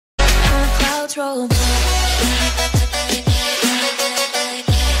control.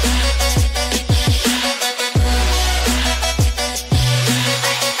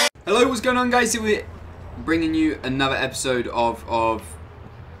 Hello, what's going on, guys? So we're bringing you another episode of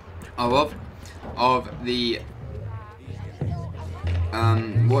the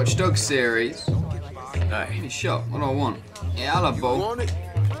Watch Dogs series. Hey, shut. What do I want? Yeah, I'll have a bowl.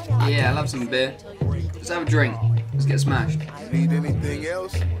 Yeah, I'll have some beer. Let's have a drink. Let's get smashed. Need anything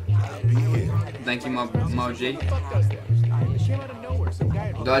else? I'll be here. Thank you, my G. Did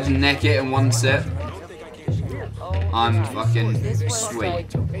I just neck it in one sip? I'm fucking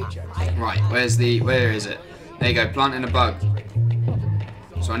sweet. Right, where is it? There you go, planting a bug.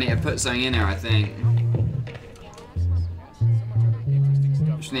 So I need to put something in here, I think.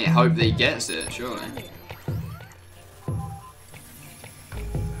 Just need to hope that he gets it, surely.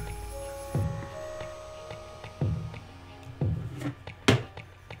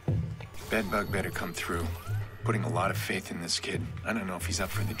 BEDBUG better come through. Putting a lot of faith in this kid. I don't know if he's up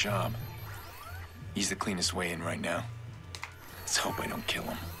for the job. He's the cleanest way in right now. Let's hope I don't kill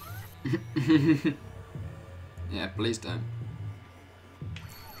him. Yeah, please don't.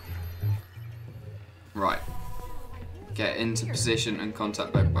 Right. Get into position and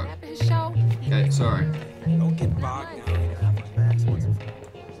contact BEDBUG. Okay, sorry.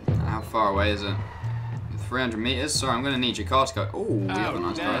 How far away is it? 300 meters? Sorry, I'm gonna need your car to go. Oh, you have a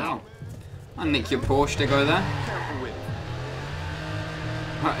nice car. I'll nick your Porsche to go there.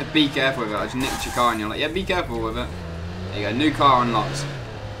 Be careful with it. I just nicked your car and you're like, yeah, be careful with it. There you go, new car unlocked.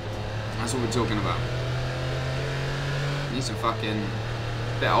 That's what we're talking about. Need some fucking...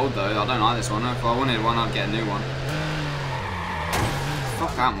 Bit old though, I don't like this one. If I wanted one, I'd get a new one.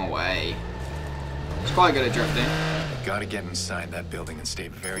 Fuck out my way. It's quite good at drifting. Gotta get inside that building and stay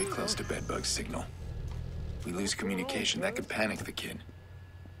very close to BEDBUG's signal. If we lose communication, that could panic the kid.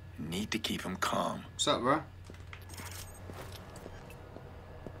 Need to keep him calm. What's up, bro?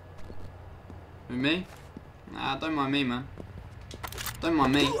 With me? Nah, don't mind me, man. Don't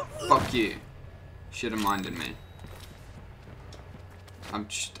mind me. Fuck you. Should have minded me.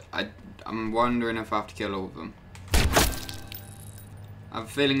 I'm wondering if I have to kill all of them. I have a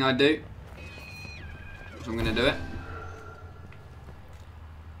feeling I do. So I'm gonna do it.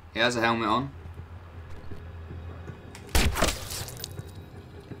 He has a helmet on.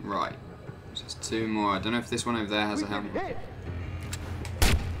 Right. So there's two more. I don't know if this one over there has a helmet.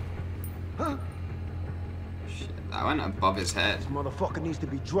 Shit, that went above his head. This motherfucker needs to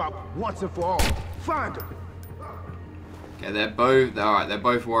be dropped once and for all. Find him. Okay, they're both alright, they're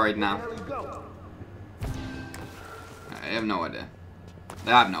both worried now. They have no idea.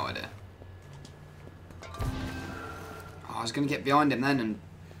 They have no idea. Oh, I was gonna get behind him then and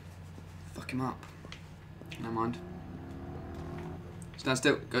fuck him up. Never mind. Stand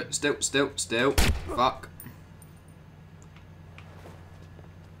still. Go still. Fuck.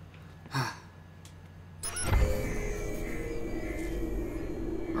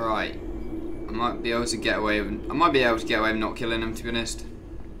 Right. I might be able to get away with not killing him, to be honest.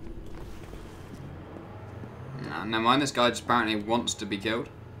 Nah, never mind, this guy just apparently wants to be killed.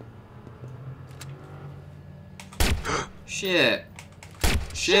 Shit.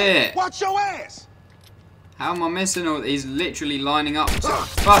 Watch your ass! How am I missing all? He's literally lining up to...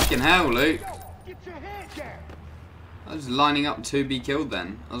 Fucking hell, Luke. Get your head down. I was lining up to be killed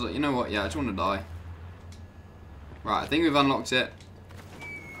then. I was like, you know what? Yeah, I just want to die. Right, I think we've unlocked it.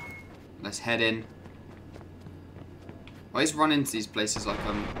 Let's head in. I always run into these places like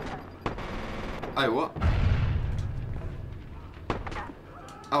Oh, what?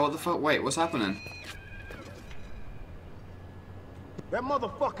 Oh, what the fuck? Wait, what's happening? That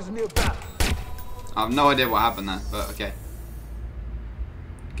motherfucker's nearby. I have no idea what happened there, but okay.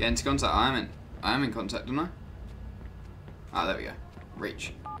 Get into contact. I am in contact, am I? Ah, there we go.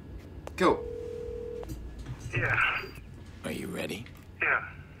 Reach. Cool. Yeah. Are you ready? Yeah.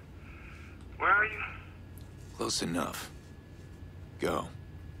 Where are you? Close enough. Go.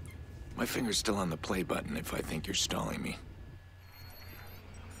 My finger's still on the play button if I think you're stalling me.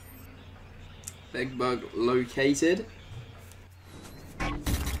 BEDBUG located.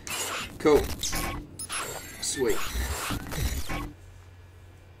 Cool. Sweet. If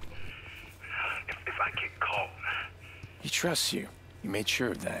I get caught. He trusts you. You made sure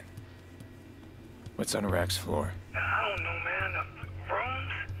of that. What's on Iraq's floor? I don't know, man.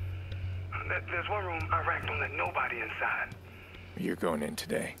 Rooms? There's one room Iraq don't let nobody inside. You're going in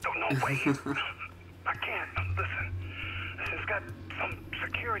today. Oh, no, wait. I can't. Listen. It's got some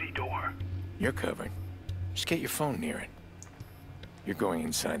security door. You're covered. Just get your phone near it. You're going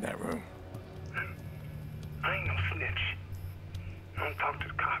inside that room. I ain't no snitch. I don't talk to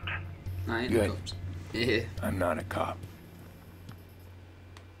the cops. I ain't Good. cops. Yeah. I'm not a cop.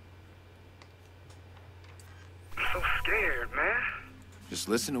 I'm so scared, man. Just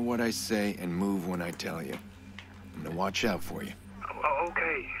listen to what I say and move when I tell you. I'm gonna watch out for you. Oh,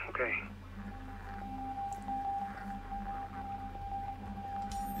 okay, okay.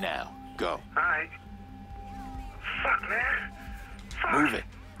 Now, go. Alright. Fuck, man. Fuck. Move it.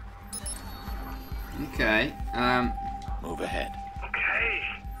 Okay. Move ahead. Okay.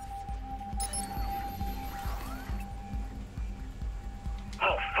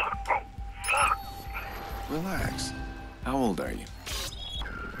 Oh, fuck. Oh, fuck. Relax. How old are you?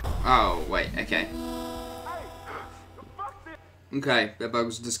 Oh, wait, okay. Okay, BEDBUG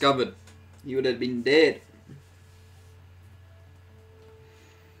was discovered. He would have been dead.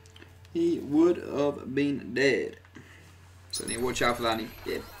 He would have been dead. So need to watch out for that.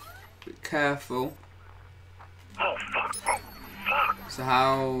 Yeah. Be careful. Oh, fuck. Oh, fuck. So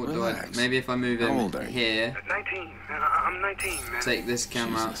how do I... Relax. Maybe if I move How old him are you? here, 19. I'm 19, man. take this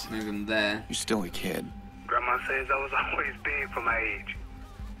camera, Jesus. move him there. You're still a kid. Grandma says I was always big for my age.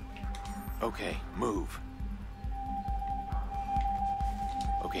 Okay, move.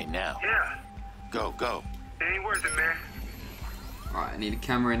 Okay, now. Yeah. Go, go. It ain't worth it, man. Right, I need a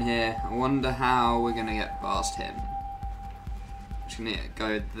camera in here. I wonder how we're going to get past him. Just going to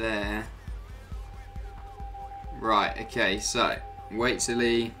go there. Right, okay, so wait till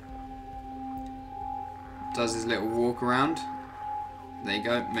he does his little walk around. There you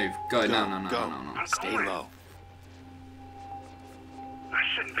go, move. Go, no, no, no, go. no, no, no. Stay low. I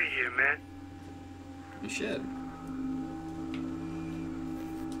shouldn't be here, man. You should.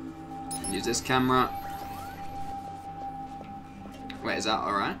 Use this camera. Wait, is that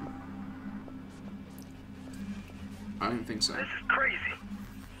alright? I don't think so. This is crazy.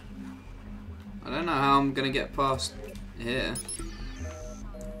 I don't know how I'm gonna get past here.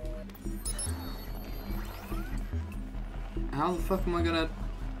 How the fuck am I gonna...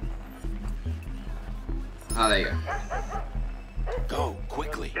 Oh, there you go. Go,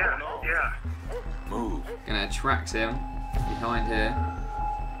 quickly. Yeah, yeah. Move. Gonna attract him behind here.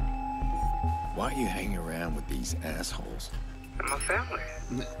 Why are you hanging around with these assholes? And my family.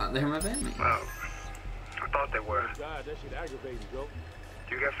 They're my family. Well, I thought they were. God, that shit aggravating, bro.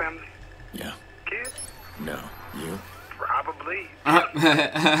 You got family? Yeah. Kids? No. You? Probably. Oh,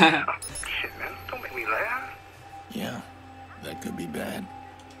 shit, man. Don't make me laugh. Yeah. That could be bad.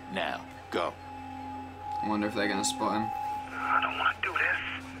 Now, go. I wonder if they're gonna spot him. I don't want to do this.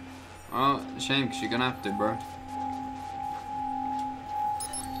 Oh, shame, because you're gonna have to, bro.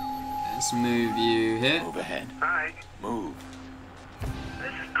 Let's move you here. Move ahead. Alright. Move.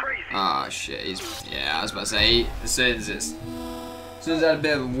 This is crazy. Ah, shit, he's... Yeah, I was about to say, as soon as I had a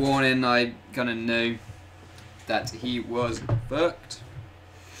bit of a warning, I kind of knew that he was fucked.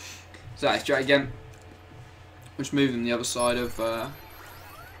 So, let's try again. Let's move him the other side of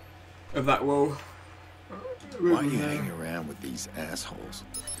that wall. Why are you hanging around with these assholes?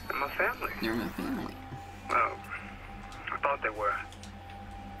 And my family. You're my family. Well, I thought they were.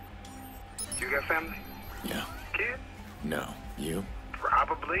 You got family? Yeah. Kids? No. You?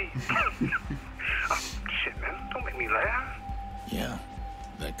 Probably. Oh, shit, man. Don't make me laugh. Yeah.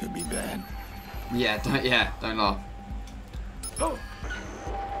 That could be bad. Yeah, don't laugh. Oh.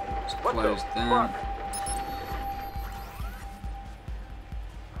 Just What the close down. fuck?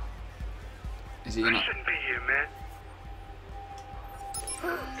 Is he I gonna... shouldn't be here, man.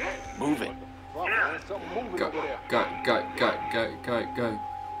 Move it. Fuck, Yeah. man. Something moving Go, over there. go.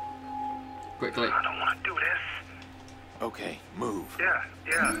 Quickly. I don't want to do this. Okay, move. Yeah,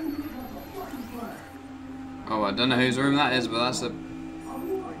 yeah. Oh, I don't know whose room that is, but that's a...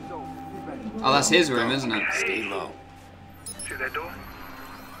 Oh, that's his room, isn't it? Stay low. See that door?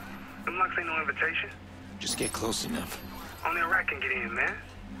 Them locks ain't no invitation. Just get close enough. Only a rat can get in, man.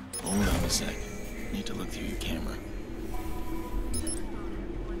 Hold on a sec. Need to look through your camera.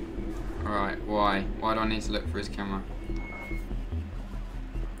 Alright, why? Why do I need to look for his camera?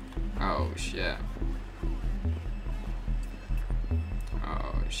 Oh, shit.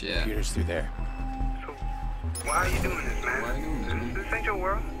 Oh, shit. Computer's through there. So, why are you doing this, man? Why are you doing this, man? This ain't your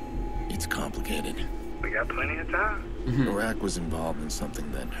world. It's complicated. We got plenty of time. Iraq was involved in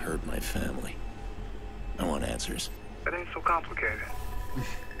something that hurt my family. I want answers. That ain't so complicated.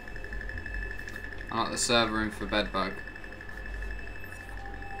 I like the server room for BEDBUG.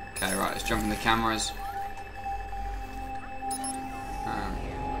 Okay, right, let's jump in the cameras.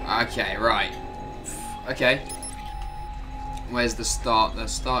 Okay, right. Okay. Where's the start? The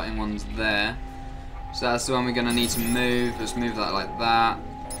starting one's there. So that's the one we're gonna need to move. Let's move that like that.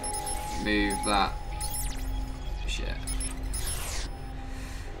 Move that. Shit.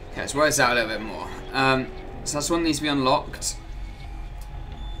 Okay, Okay, let's work this out a little bit more. So this one needs to be unlocked.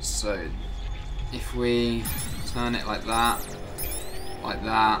 So if we turn it like that, like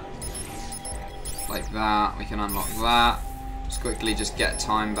that, like that, we can unlock that. Let's quickly just get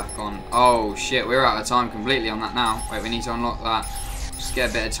time back on. Oh shit, we're out of time completely on that now. Wait, we need to unlock that. Just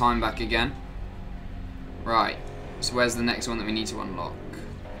get a bit of time back again. Right, so where's the next one that we need to unlock?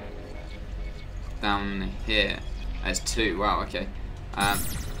 Down here. There's 2, wow, okay.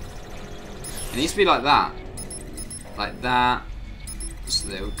 It needs to be like that. Like that. So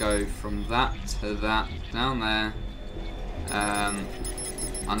that it will go from that to that, down there.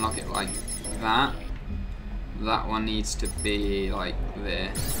 Unlock it like that. That one needs to be like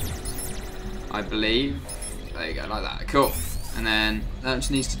this, I believe. There you go, like that. Cool. And then that just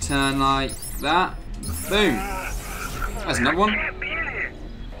needs to turn like that. Boom. There's another one.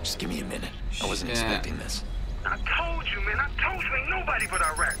 Just give me a minute. I wasn't expecting this. I told you, man. I told you ain't nobody but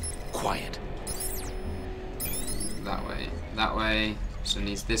Iraq. Quiet. That way. That way. So it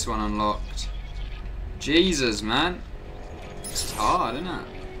needs this one unlocked. Jesus, man. It's hard, isn't it?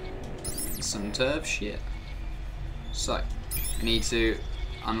 It's some turf shit. So, we need to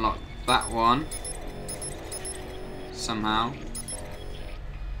unlock that one. Somehow.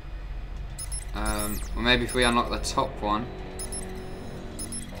 Or maybe if we unlock the top one.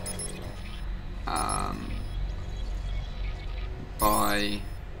 By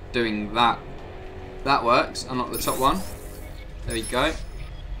doing that. That works. Unlock the top one. There we go.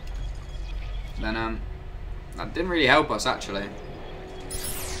 Then that didn't really help us actually.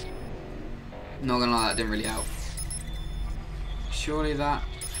 Not gonna lie, that didn't really help. Surely that.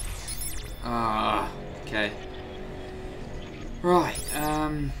 Okay. Right.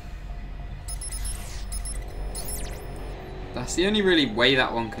 That's the only really way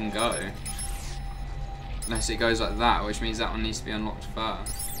that one can go. Unless it goes like that, which means that one needs to be unlocked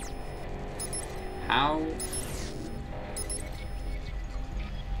first. How?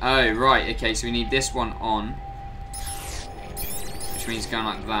 Oh, right, okay, so we need this one on. Which means going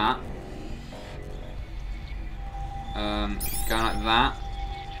like that. Going like that.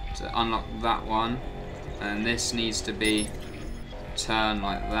 To unlock that one. And this needs to be turned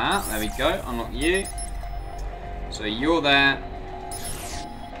like that. There we go, unlock you. So you're there.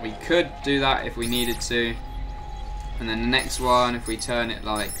 We could do that if we needed to. And then the next one, if we turn it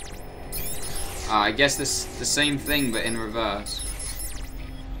like... I guess this the same thing, but in reverse.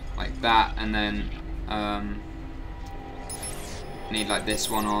 Like that, and then... need like this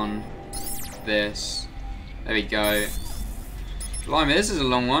one on. This. There we go. Blimey, this is a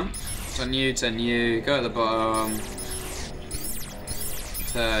long one. Turn you, go at the bottom.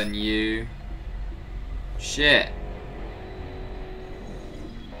 Turn you. Shit.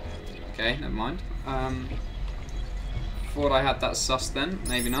 Okay, never mind. Thought I had that sus then,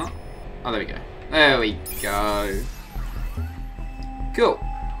 maybe not. Oh, there we go. There we go. Cool.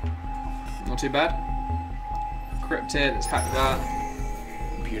 Not too bad. Cryptid, let's hack that.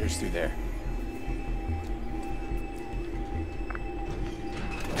 Computer's through there.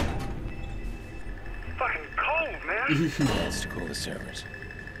 Fucking cold, man. Yeah, it's to cool the servers.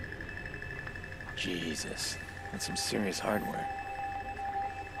 Jesus, that's some serious hardware.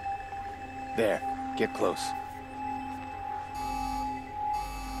 There, get close.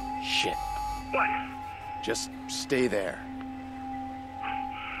 Shit. What? Just stay there.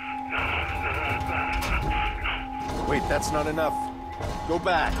 Wait, that's not enough. Go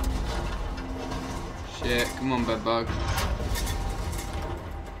back. Shit, come on, BEDBUG.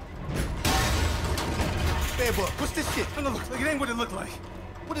 BEDBUG, what's this shit? Look, it ain't what it looked like.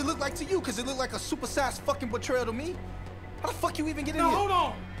 What it looked like to you? Cause it looked like a supersized fucking betrayal to me. How the fuck you even get in here? No, hold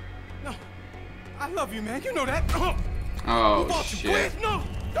on. No, I love you, man. You know that. Oh shit. No,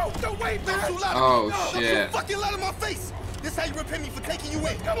 wait, man. Oh shit. Don't fucking lie to my face. This how you repay me for taking you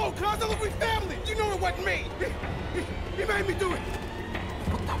in. Come on, cuz, look, we family. You know it wasn't me. He made me do it.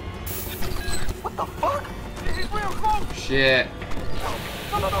 What the fuck? It's real close. Shit.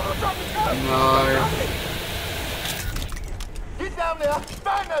 No, drop the gun. No. Get down there.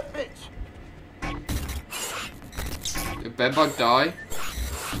 Find that bitch. Did BEDBUG die?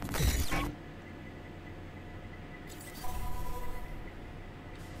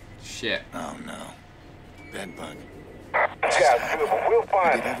 Shit. Oh no. BEDBUG. Yeah, good, but we'll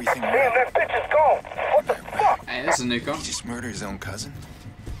find did everything Damn, right. that bitch is gone. What the fuck? Hey, this is a new car. He just murdered his own cousin?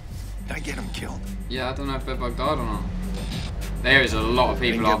 Did I get him killed? Yeah, I don't know if BEDBUG died or not. There is a lot of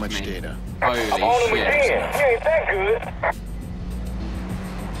people Didn't get after much me. data. Holy I'm on him shit. again. He ain't that good.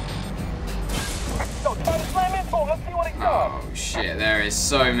 So, try to slam in for him. Let's see what he does. Oh shit, there is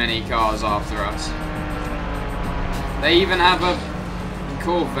so many cars after us. They even have a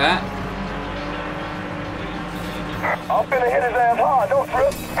Corvette. I'm finna hit his ass hard, don't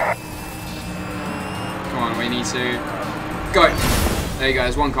trip. Come on, we need to go. There you go,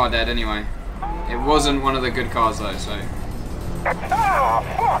 there's one car dead anyway. It wasn't one of the good cars though, so.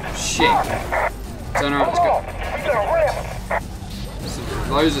 Shit. Turn around, let's go.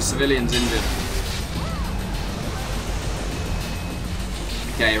 Loads of civilians injured.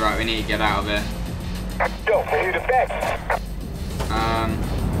 Okay, right, we need to get out of here.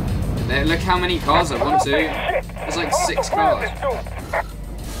 Look how many cars there. 1, 2. There's like 6 cars.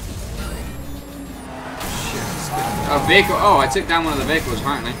 Shit. A vehicle. Oh, I took down one of the vehicles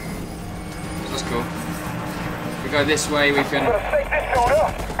apparently. That's cool. If we go this way, we can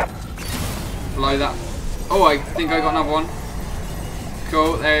blow that. Oh, I think I got another one.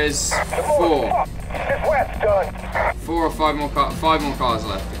 Cool. There's 4. 4 or 5 more cars. 5 more cars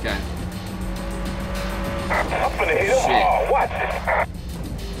left. Okay. Shit.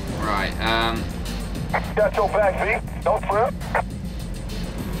 Right. Got your back, V. Don't trip.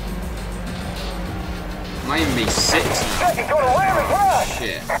 Might even be 6 now.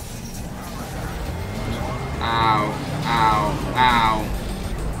 Shit. Ow. Ow. Ow.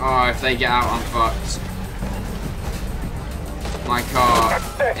 Oh, if they get out, I'm fucked. My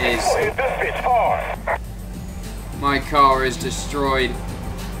car is destroyed.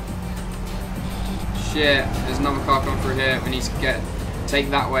 Shit, there's another car coming through here. We need to take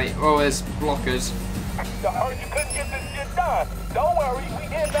that way. Oh, there's blockers. Don't worry, we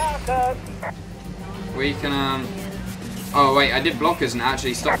get down, cuz. We can oh wait, I did blockers and it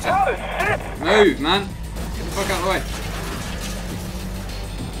actually stopped it. Move, man. Get the fuck out of the way.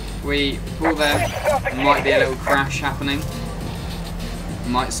 We pull there. Might be a little crash happening.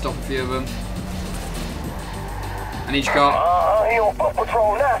 Might stop a few of them. I need your car. He on foot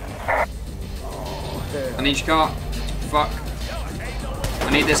patrol now. I need your car. Fuck. I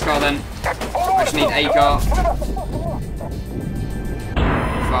need this car then. I just need a car.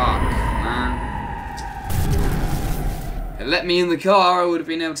 Fuck, man. It let me in the car, I would have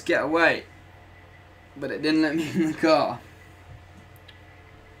been able to get away. But it didn't let me in the car.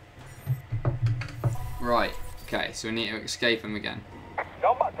 Right. Okay, so we need to escape him again.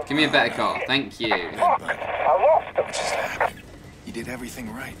 Give me a better car. Thank you. I lost him. What just happened? You did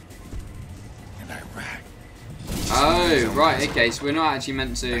everything right. In Iraq. Oh, right, okay, so we're not actually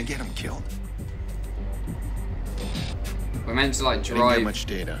meant Did I to... get him killed? We're meant to, like, I didn't get drive much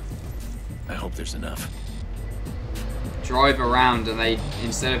data. I hope there's enough. around and they,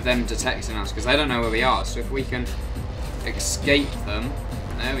 instead of them detecting us, because they don't know where we are, so if we can escape them...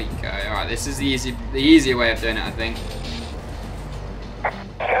 There we go. Alright, this is the easier way of doing it, I think.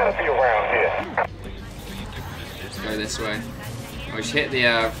 Gotta be around here. Let's go this way. We should hit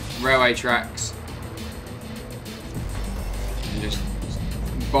the railway tracks. And just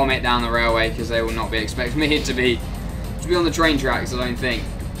bomb it down the railway because they will not be expecting me to be on the train tracks, I don't think.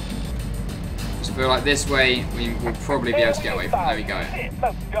 So I feel like this way we will probably be able to get away from. There we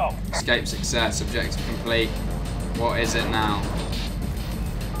go. Escape success, objective complete. What is it now?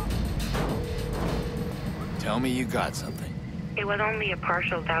 Tell me you got something. It was only a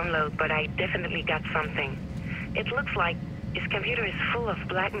partial download, but I definitely got something. It looks like his computer is full of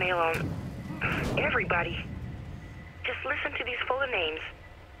blackmail on everybody. Just listen to these fuller names.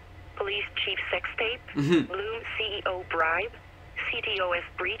 Police Chief Sex Tape, Bloom CEO Bribe, CTOS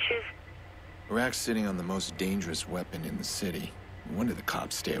Breaches. Iraq's sitting on the most dangerous weapon in the city. No wonder the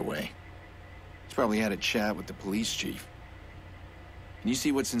cops stay away. He's probably had a chat with the police chief. Can you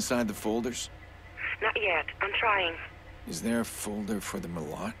see what's inside the folders? Not yet. I'm trying. Is there a folder for the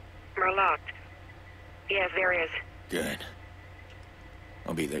Merlot? Merlot. Yes, there is. Good.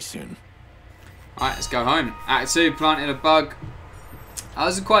 I'll be there soon. Alright, let's go home. Act 2, planted a bug. That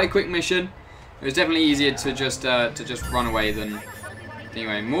was quite a quick mission. It was definitely easier to just run away than...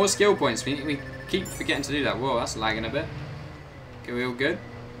 Anyway, more skill points. We keep forgetting to do that. Whoa, that's lagging a bit. Okay, we all good?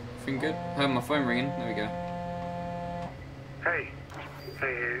 Everything good? Heard my phone ringing. There we go. Hey,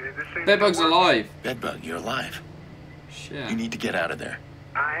 this thing... BEDBUG's alive. BEDBUG, you're alive. Shit. You need to get out of there.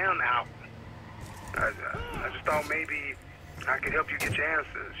 I am out. I just thought maybe I could help you get your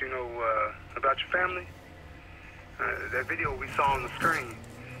answers, you know, about your family. That video we saw on the screen.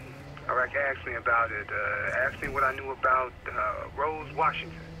 Iraq asked me about it. Asked me what I knew about Rose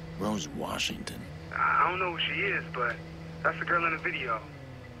Washington. Rose Washington. I don't know who she is, but that's the girl in the video.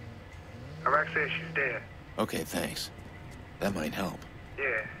 Iraq says she's dead. Okay, thanks. That might help.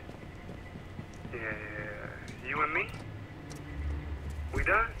 Yeah. You and me? We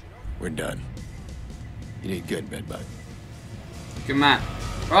done? We're done. You did good, BEDBUG. Good man.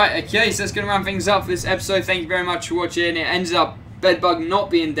 Right, okay, so that's going to round things up for this episode. Thank you very much for watching. It ends up Bedbug not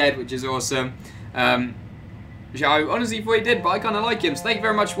being dead, which is awesome. Which I honestly thought he did, but I kind of like him. So thank you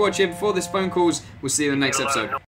very much for watching. For this phone calls, we'll see you in the next episode.